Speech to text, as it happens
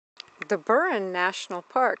The Burren National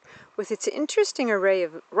Park, with its interesting array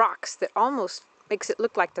of rocks that almost makes it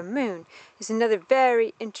look like the moon, is another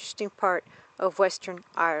very interesting part of Western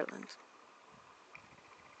Ireland.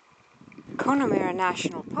 Connemara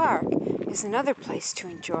National Park is another place to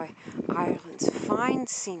enjoy Ireland's fine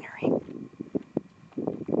scenery.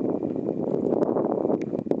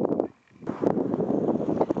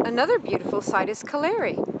 Another beautiful site is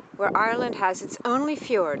Killary, where Ireland has its only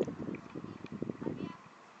fjord.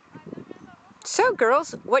 So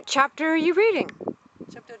girls, what chapter are you reading?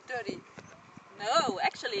 Chapter 30. No,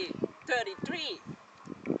 actually 33.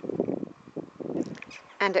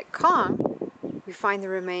 And at Cong, we find the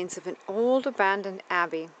remains of an old abandoned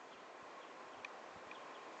abbey.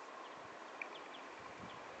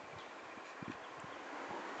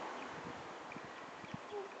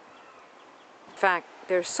 In fact,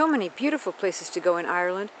 there are so many beautiful places to go in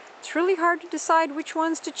Ireland, it's really hard to decide which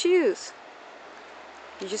ones to choose.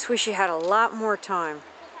 You just wish you had a lot more time.